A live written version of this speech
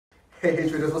Hey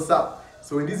traders, what's up?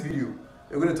 So in this video,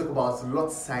 we're going to talk about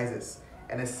lot sizes,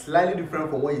 and it's slightly different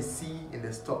from what you see in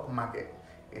the stock market.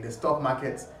 In the stock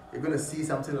market, you're going to see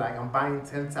something like I'm buying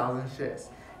 10,000 shares,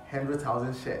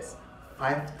 100,000 shares,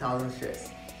 5,000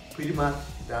 shares. Pretty much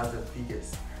that's the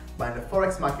figures. But in the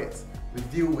Forex market, we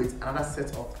deal with another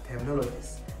set of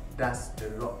terminologies. That's the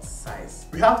lot size.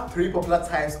 We have three popular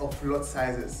types of lot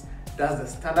sizes. That's the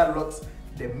standard lot,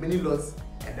 the mini lots,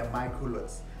 and the micro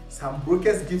lots. Some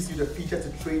brokers gives you the feature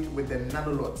to trade with the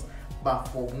nano lot, but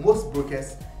for most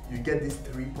brokers, you get these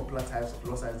three popular types of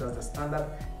lot size. That's the standard,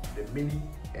 the mini,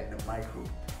 and the micro.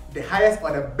 The highest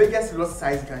or the biggest lot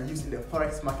size you can use in the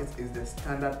Forex market is the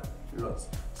standard lot.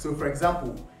 So for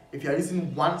example, if you are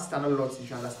using one standard lot, you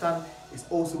should understand it's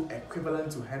also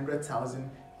equivalent to 100,000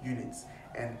 units,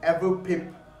 and every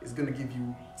pip is going to give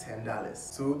you $10.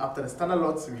 So after the standard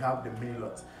lots, we have the mini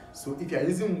lot. So if you are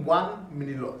using one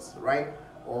mini lot, right,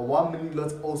 or one mini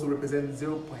lot also represents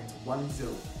 0.10.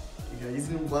 If you are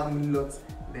using one mini lot,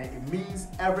 then it means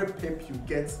every pip you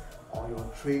get on your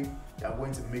trade, you are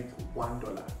going to make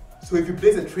 $1. So if you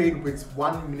place a trade with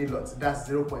one mini lot, that's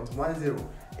 0.10,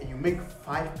 and you make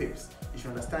 5 pips, you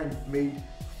should understand you've made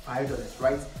 $5,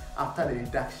 right? After the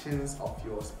deductions of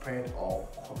your spread or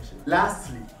commission.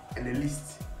 Lastly, and the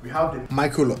least, we have the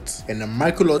micro lot. And the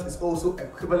micro lot is also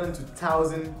equivalent to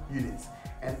 1,000 units.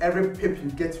 And every pip you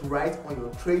get right on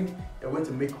your trade, you're going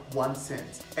to make 1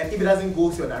 cent. And if it doesn't go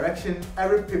to your direction,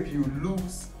 every pip you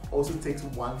lose also takes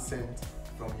 1 cent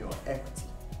from your equity.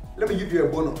 Let me give you a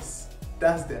bonus.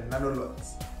 That's the nano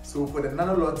lots. So for the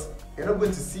nano lots, you're not going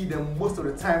to see them most of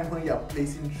the time when you're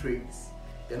placing trades.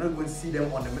 You're not going to see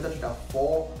them on the MetaTrader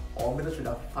 4 or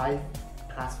MetaTrader 5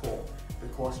 platform,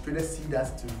 because traders see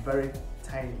that to be very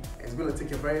tiny. It's going to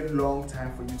take a very long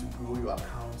time for you to grow your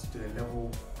account to the level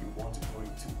you want to grow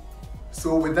it to.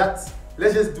 So with that,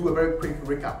 let's just do a very quick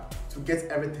recap to get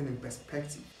everything in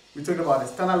perspective. We talked about the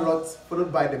standard lots,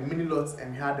 followed by the mini lots,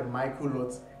 and we had the micro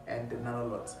lots and the nano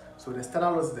lots. So the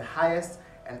standard lot is the highest,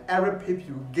 and every pip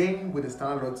you gain with the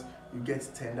standard lot, you get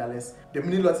 $10. The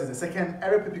mini lot is the second.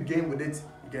 Every pip you gain with it,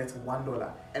 you get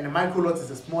 $1. And the micro lot is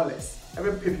the smallest.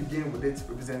 Every pip you gain with it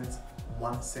represents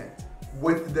 1 cent.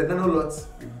 With the nano lot,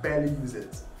 we barely use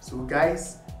it. So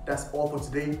guys, that's all for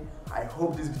today. I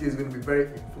hope this video is going to be very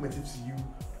informative to you.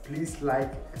 Please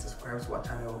like and subscribe to our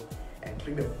channel and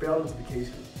click the bell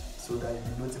notification so that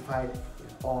you'll be notified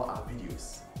in all our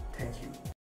videos. Thank you.